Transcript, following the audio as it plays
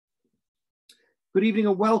Good evening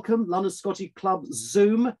and welcome. London Scottish Club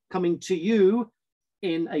Zoom coming to you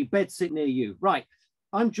in a bedsit near you. Right,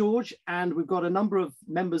 I'm George, and we've got a number of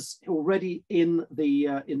members already in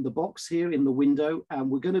the box here in the window, and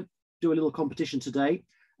we're going to do a little competition today.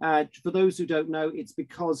 For those who don't know, it's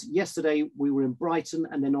because yesterday we were in Brighton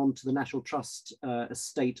and then on to the National Trust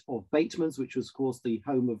estate of Batemans, which was, of course, the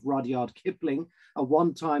home of Rudyard Kipling, a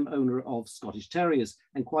one-time owner of Scottish Terriers,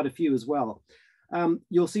 and quite a few as well.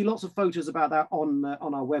 You'll see lots of photos about that on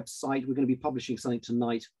our website. We're going to be publishing something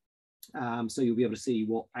tonight, so you'll be able to see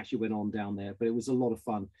what actually went on down there, but it was a lot of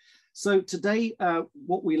fun. So today,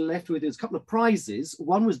 what we're left with is a couple of prizes.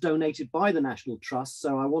 One was donated by the National Trust,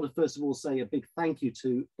 so I want to first of all say a big thank you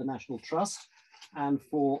to the National Trust, and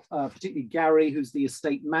for particularly Gary, who's the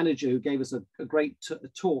estate manager, who gave us a great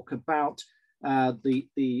talk about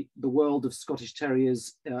the world of Scottish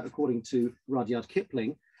Terriers according to Rudyard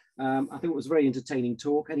Kipling. I think it was a very entertaining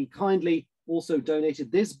talk, and he kindly also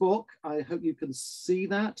donated this book. I hope you can see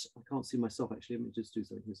that. I can't see myself actually. Let me just do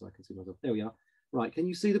something here so I can see myself. There we are. Right, can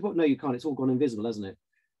you see the book? No, you can't. It's all gone invisible, hasn't it?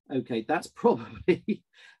 Okay, that's probably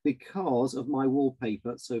because of my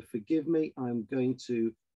wallpaper. So forgive me. I'm going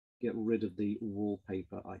to get rid of the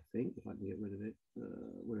wallpaper, I think, if I can get rid of it.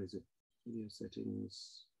 Where is it? Video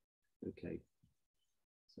settings. Okay,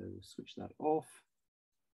 so switch that off.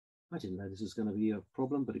 I didn't know this was going to be a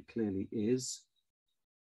problem, but it clearly is.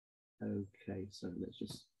 Okay, so let's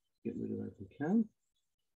just get rid of that if we can.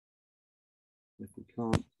 If we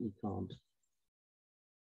can't, we can't.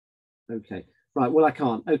 Okay, right, well, I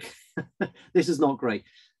can't. Okay, this is not great.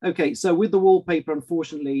 Okay, so with the wallpaper,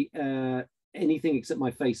 unfortunately, anything except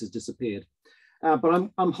my face has disappeared. But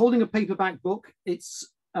I'm holding a paperback book. It's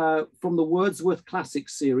from the Wordsworth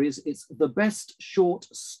Classics series. It's The Best Short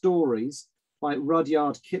Stories by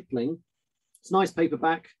Rudyard Kipling. It's a nice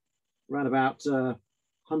paperback, around about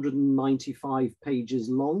 195 pages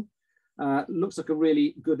long. Looks like a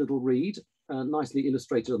really good little read, nicely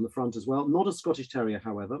illustrated on the front as well. Not a Scottish Terrier,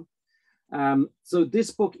 however. So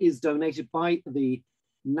this book is donated by the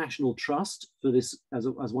National Trust for this as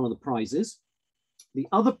one of the prizes. The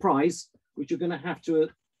other prize, which you're going to have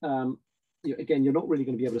to, again, you're not really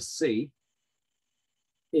going to be able to see,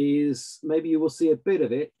 is, maybe you will see a bit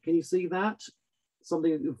of it. Can you see that?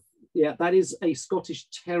 Something, yeah, that is a Scottish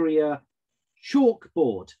Terrier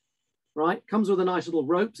chalkboard, right? Comes with a nice little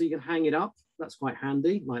rope so you can hang it up. That's quite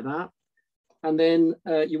handy, like that. And then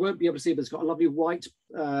you won't be able to see, but it's got a lovely white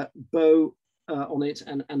bow on it,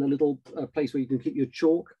 and a little place where you can keep your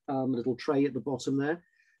chalk, a little tray at the bottom there.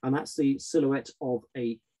 And that's the silhouette of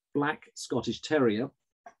a black Scottish Terrier.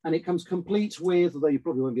 And it comes complete with, although you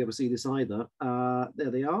probably won't be able to see this either, there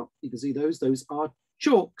they are. You can see those are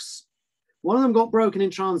chalks. One of them got broken in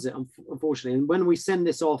transit, unfortunately. And when we send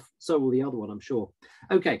this off, so will the other one, I'm sure.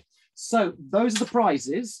 Okay, so those are the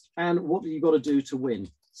prizes. And what have you got to do to win?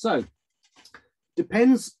 So,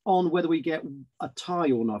 depends on whether we get a tie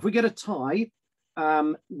or not. If we get a tie,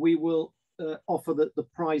 we will offer the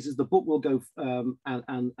prizes. The book will go and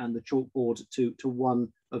the chalkboard to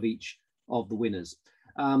one of each of the winners.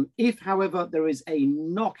 If, however, there is a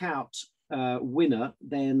knockout winner,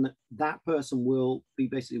 then that person will be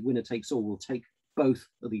basically winner takes all. Will take both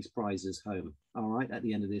of these prizes home, all right, at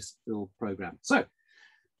the end of this little program. So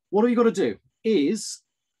what you got to do is,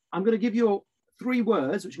 I'm going to give you 3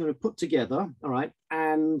 words which I'm going to put together, all right,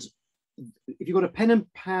 and if you've got a pen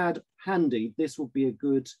and pad handy, this will be a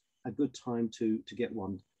good time to get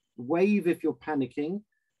one. Wave if you're panicking,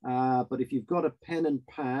 but if you've got a pen and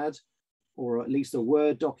pad, or at least a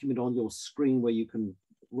Word document on your screen where you can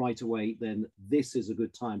write away, then this is a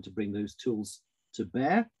good time to bring those tools to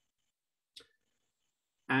bear.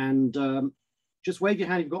 And just wave your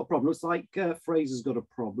hand if you've got a problem. Looks like Fraser's got a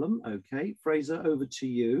problem. Okay, Fraser, over to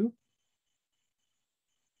you.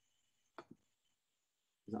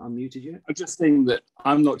 Is that unmuted yet? I'm just saying that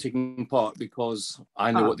I'm not taking part because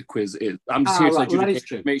I know what the quiz is. I'm just here to right. Well, that is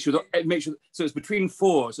true. Make sure. So it's between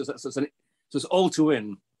 4. So it's all to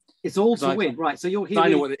win. It's all to win, right? So you're here I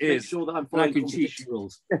know what it to make is. sure that I'm following competition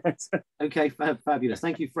rules. Okay, fabulous.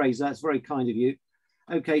 Thank you, Fraser. That's very kind of you.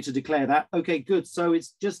 Okay, to declare that. Okay, good. So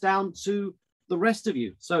it's just down to the rest of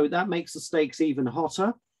you. So that makes the stakes even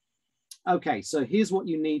hotter. Okay, so here's what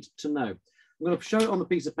you need to know. I'm going to show it on the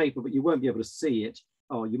piece of paper, but you won't be able to see it.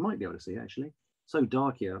 Oh, you might be able to see it, actually. So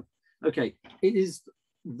dark here. Okay, it is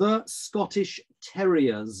the Scottish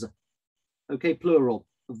Terriers. Okay, plural.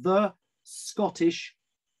 The Scottish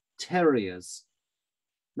Terriers.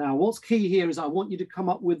 Now, what's key here is I want you to come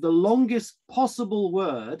up with the longest possible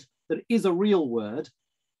word that is a real word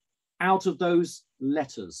out of those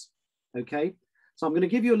letters. Okay, so I'm going to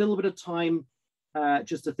give you a little bit of time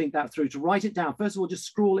just to think that through, to write it down. First of all, just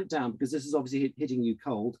scroll it down because this is obviously hitting you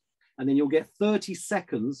cold. And then you'll get 30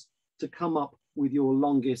 seconds to come up with your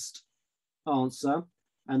longest answer.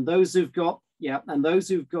 And those who've got,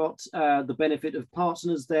 the benefit of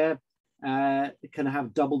partners there can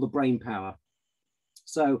have double the brain power.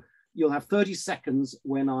 So you'll have 30 seconds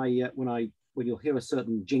when you'll hear a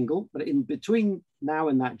certain jingle, but in between now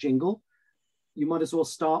and that jingle, you might as well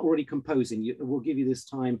start already composing. We'll give you this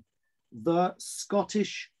time. The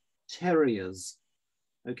Scottish Terriers.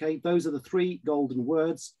 Okay, those are the 3 golden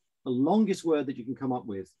words, the longest word that you can come up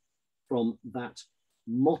with from that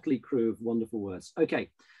motley crew of wonderful words. Okay,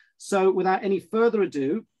 so without any further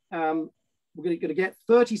ado, we're going to get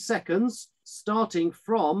 30 seconds starting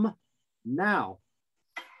from now.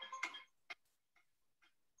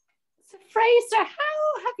 So Fraser,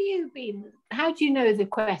 how have you been? How do you know the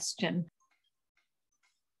question?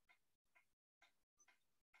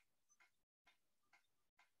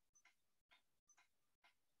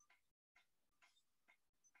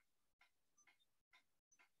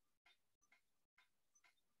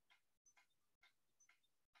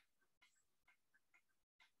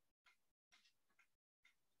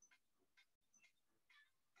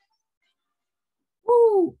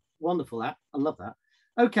 Ooh, wonderful that. I love that.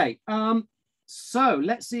 Okay, so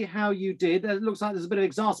let's see how you did. It looks like there's a bit of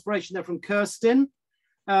exasperation there from Kirsten.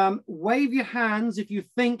 Wave your hands if you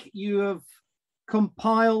think you have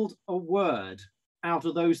compiled a word out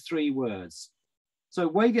of those 3 words. So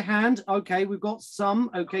wave your hand. Okay, we've got some.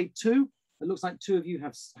 Okay, 2. It looks like 2 of you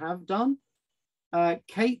have done.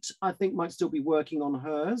 Kate, I think, might still be working on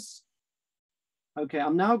hers. Okay,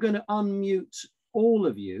 I'm now going to unmute all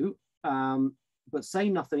of you, but say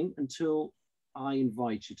nothing until I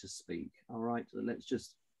invite you to speak. All right, so let's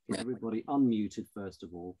just get everybody unmuted first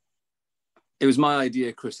of all. It was my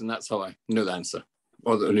idea, Chris, and that's how I know the answer,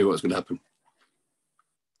 or I knew what was going to happen.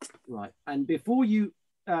 Right, and before you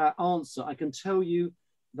answer, I can tell you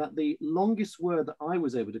that the longest word that I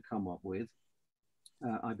was able to come up with,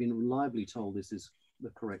 I've been reliably told this is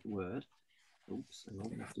the correct word. Oops, hang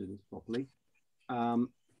on, let's do this properly.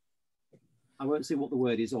 I won't say what the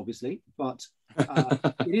word is, obviously, but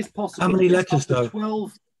it is possible. How many letters, though?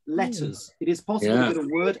 12 letters. It is possible to get a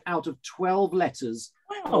word out of 12 letters.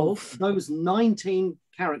 12? Those 19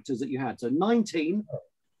 characters that you had. So 19.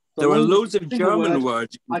 There were loads of German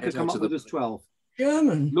words. I could come up with as 12.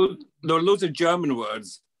 German? There were loads of German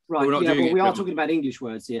words. Right, yeah, but we are talking about English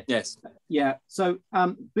words here. Yes. Yeah, so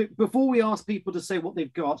before we ask people to say what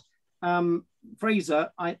they've got,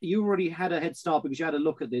 Fraser, you already had a head start because you had a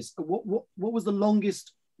look at this. What was the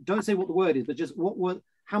longest? Don't say what the word is, but just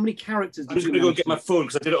how many characters? I'm just going to go get my phone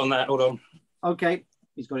because I did it on that. Hold on. Okay,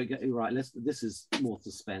 he's got to get right. This is more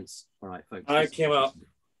suspense. All right, folks. I came up.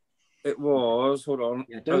 It was. Hold on.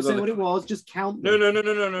 Yeah, don't say what it was. Just count. No.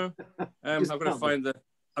 I've got to find the.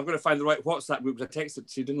 I've got to find the right WhatsApp group. I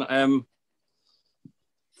texted to you, didn't I? Here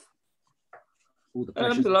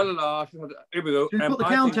we go. Just put the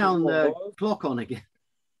countdown clock on again.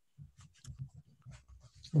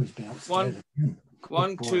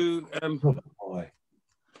 One, two.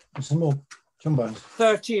 Some more jumbos.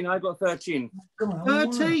 13. I got 13.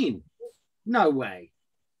 13. No way.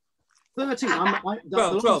 13.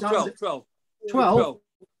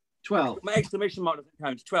 12. My exclamation mark doesn't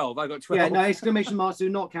count. 12. I got 12. Yeah, no, exclamation marks do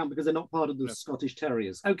not count because they're not part of the Scottish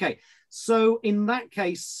Terriers. Okay, so in that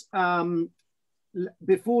case,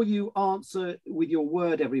 before you answer with your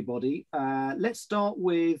word, everybody, let's start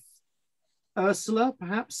with Ursula,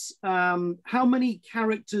 perhaps. How many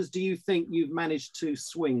characters do you think you've managed to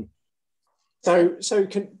swing? So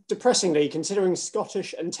depressingly, considering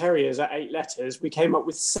Scottish and Terriers are 8 letters, we came up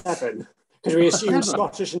with 7 because we assumed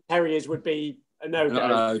Scottish and Terriers would be a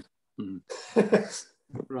no-go.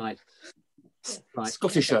 Right.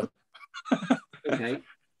 Scottisher. Okay.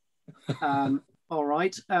 All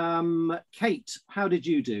right. Kate, how did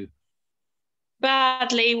you do?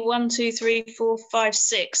 Badly. 1, 2, 3, 4, 5,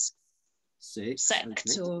 6. 6.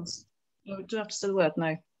 Sectors. Okay. Oh, do I have to say the word?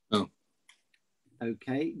 No. Oh.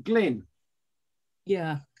 Okay. Glyn.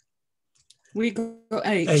 Yeah. We got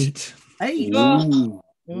 8. 8. 8. Ooh.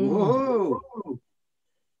 Whoa.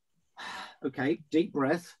 Okay, deep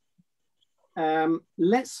breath.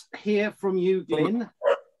 Let's hear from you, Glyn.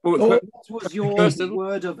 What was your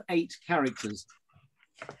word of 8 characters?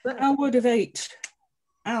 Our word of 8.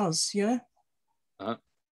 Ours, yeah?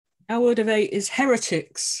 Our word of 8 is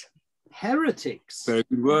heretics. Heretics. Very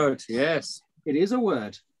good word, yes. It is a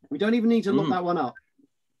word. We don't even need to look that one up.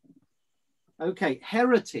 Okay,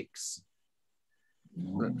 heretics.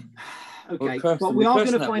 Okay, but we are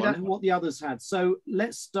going to find out what the others had. So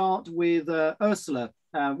let's start with Ursula.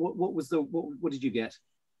 What did you get?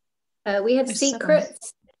 We had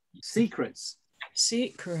secrets. Secrets.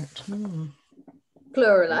 Secret.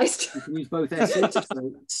 Pluralized. You can use both S's.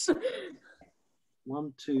 So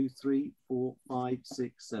 1, 2, 3, 4, 5,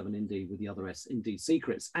 6, 7. Indeed, with the other S. Indeed,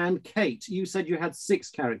 secrets. And Kate, you said you had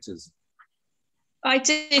 6 characters. I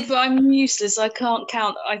did, but I'm useless. I can't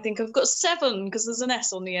count. I think I've got 7 because there's an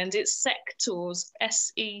S on the end. It's sectors.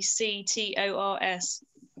 SECTORS.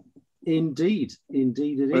 Indeed,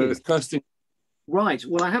 indeed it is. Kirsten. Right.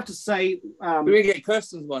 Well, I have to say, we get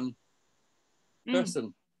Kirsten's one.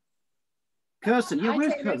 Kirsten. Kirsten, yeah,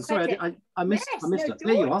 where's Kirsten? Sorry, I missed it.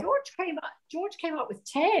 There you are. George came up with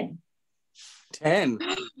 10. 10.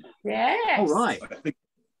 Yes. All right.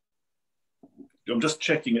 I'm just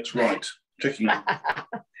checking it's right. Checking it.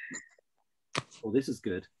 Well, this is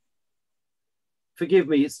good. Forgive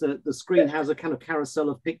me, it's the screen has a kind of carousel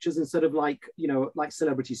of pictures instead of like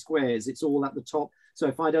Celebrity Squares. It's all at the top. So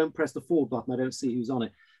if I don't press the forward button, I don't see who's on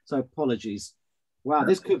it. So apologies. Wow,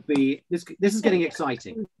 this could be this is getting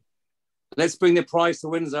exciting. Let's bring the prize to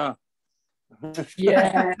Windsor.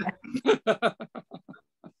 Yeah.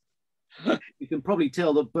 You can probably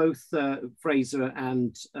tell that both Fraser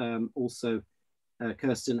and also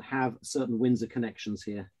Kirsten have certain Windsor connections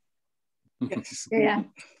here. Yeah.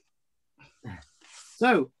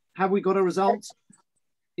 So, have we got a result?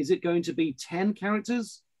 Is it going to be 10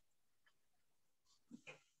 characters?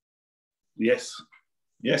 Yes.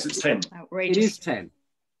 Yes, it's 10. Outrageous. It is 10.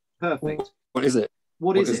 Perfect. What is it?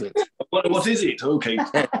 What is it? What is it? Okay.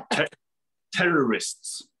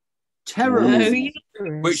 Terrorists. Terrorists.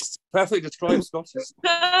 Which perfectly describes Scottish.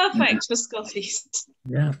 Perfect for Scottish.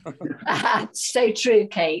 Yeah. So true,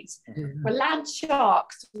 Kate. Well, land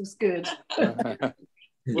sharks was good.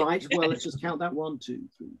 Right, well, let's just count that. 1, 2,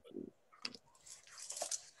 3, 4.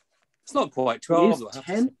 It's not quite 12. It is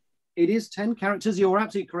 10. It is 10 characters. You're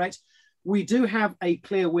absolutely correct. We do have a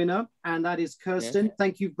clear winner, and that is Kirsten. Yeah.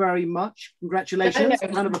 Thank you very much. Congratulations.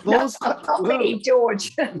 Round of applause. Not me,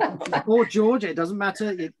 George. Or George, it doesn't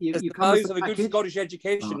matter. You come with a good Scottish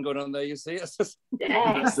education going on there, you see. It's just...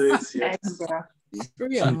 Yes. Yes.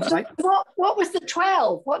 Brilliant. Right. What was the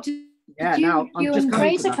 12? What did now, you and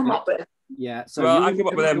Fraser come up with? Yeah, so I came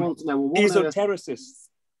up with them. Esotericists.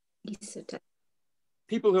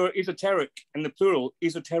 People who are esoteric in the plural,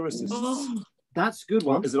 esotericists. Oh, that's a good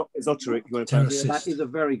one. Esoteric. You want to that is a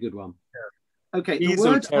very good one. Okay, the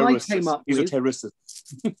word I came up with.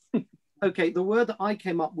 Okay, the word that I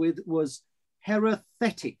came up with was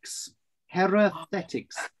herathetics.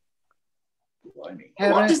 Herathetics.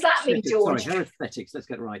 What does that mean, George? Sorry, herathetics. Let's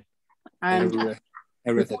get it right. And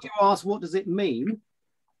if you ask, what does it mean?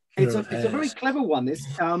 It's a very clever one, this,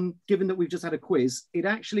 given that we've just had a quiz. It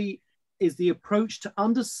actually is the approach to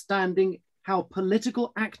understanding how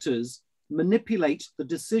political actors manipulate the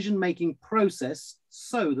decision-making process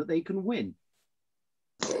so that they can win.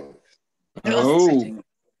 Oh.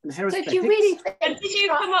 So do you really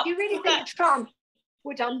think Trump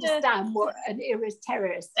would understand what an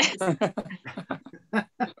terrorist is?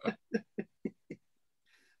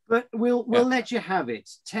 But we'll let you have it.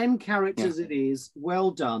 10 characters it is.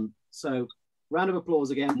 Well done. So round of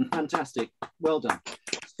applause again. Fantastic. Well done.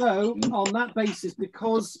 So on that basis,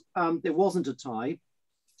 because there wasn't a tie,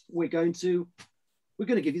 we're going to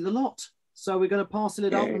give you the lot. So we're going to parcel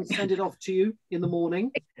it up and send it off to you in the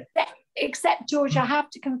morning. Except George, I have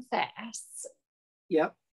to confess.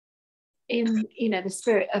 Yep. In the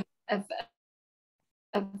spirit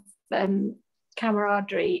of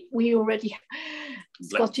camaraderie, we already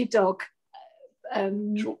Scotty Dog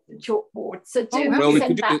chalkboard. So we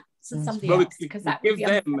send that to somebody else, because that would be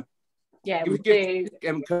them. Yeah, we give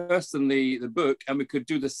Kirsten the book, and we could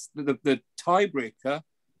do the tiebreaker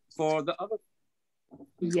for the other.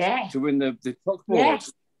 Yeah. To win the chalkboard.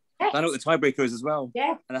 Yes. I know what the tiebreaker is as well.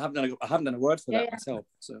 Yeah. And I haven't done a word for that myself.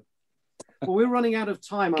 So. Well, we're running out of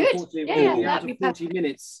time. Good. Unfortunately, we'll be out of 40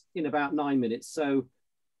 minutes in about 9 minutes. So.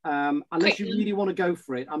 Unless you really want to go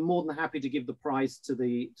for it, I'm more than happy to give the prize to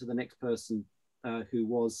the next person, who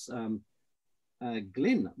was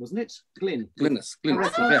Glyn, wasn't it? Glyn. Glynis.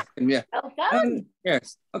 Yeah. Well done.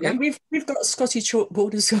 Yes. Okay. Yeah, we've got a Scotty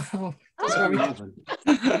chalkboard as well.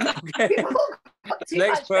 Okay.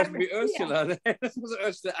 Next person will be Ursula.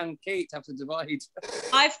 Ursula and Kate have to divide.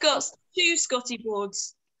 I've got 2 Scotty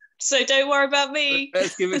boards, so don't worry about me.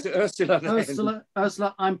 Let's give it to Ursula.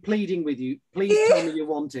 Ursula, I'm pleading with you. Please tell me you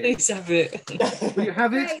want it. Please have it. Will you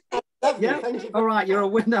have it? Yeah. All right, you're a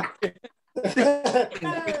winner. You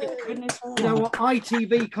know what?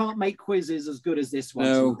 ITV can't make quizzes as good as this one.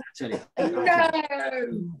 No. So I tell you.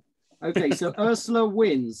 No. Okay, so Ursula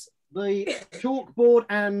wins. the chalkboard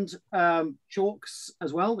and chalks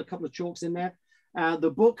as well, a couple of chalks in there.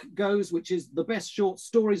 The book goes, which is the best short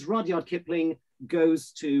stories, Rudyard Kipling,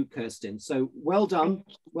 goes to Kirsten. So well done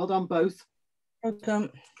both. Well done.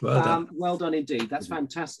 Well done indeed. That's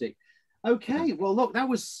fantastic. Okay, well look, that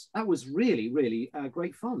was really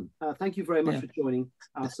great fun. Thank you very much for joining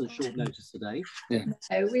us on short notice today. Yeah.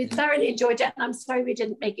 So we thoroughly enjoyed it, and I'm sorry we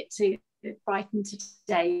didn't make it to Brighton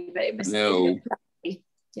today, but it was lovely.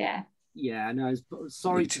 Yeah, no,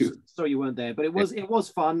 sorry you weren't there, but it was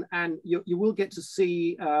fun, and you will get to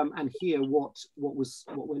see and hear what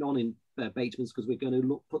went on in Bateman's, because we're going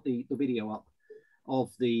to put the video up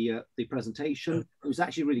of the presentation. It was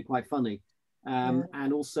actually really quite funny,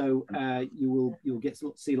 and also you'll get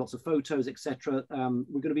to see lots of photos, etc.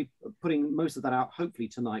 We're going to be putting most of that out hopefully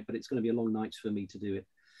tonight, but it's going to be a long night for me to do it.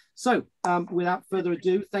 So without further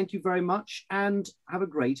ado, thank you very much and have a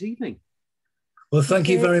great evening. Well, thank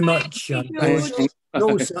you very much.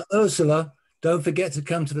 Ursula, don't forget to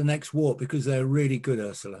come to the next walk because they're really good,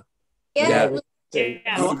 Ursula. Yeah. You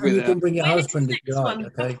can bring your husband if you like,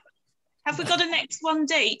 okay? Have we got a next one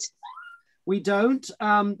date? We don't.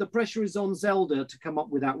 The pressure is on Zelda to come up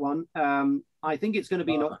with that one. I think it's going to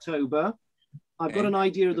be in October. I've got an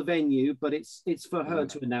idea of the venue, but it's for her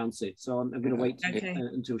to announce it. So I'm going to wait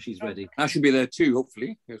until she's ready. I should be there too,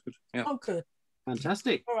 hopefully. Yeah. Oh, good.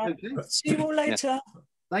 Fantastic. All right. Okay. See you all later.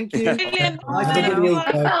 Thank you. Brilliant. Have a good week.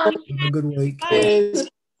 Have a good week.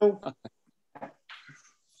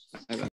 Bye.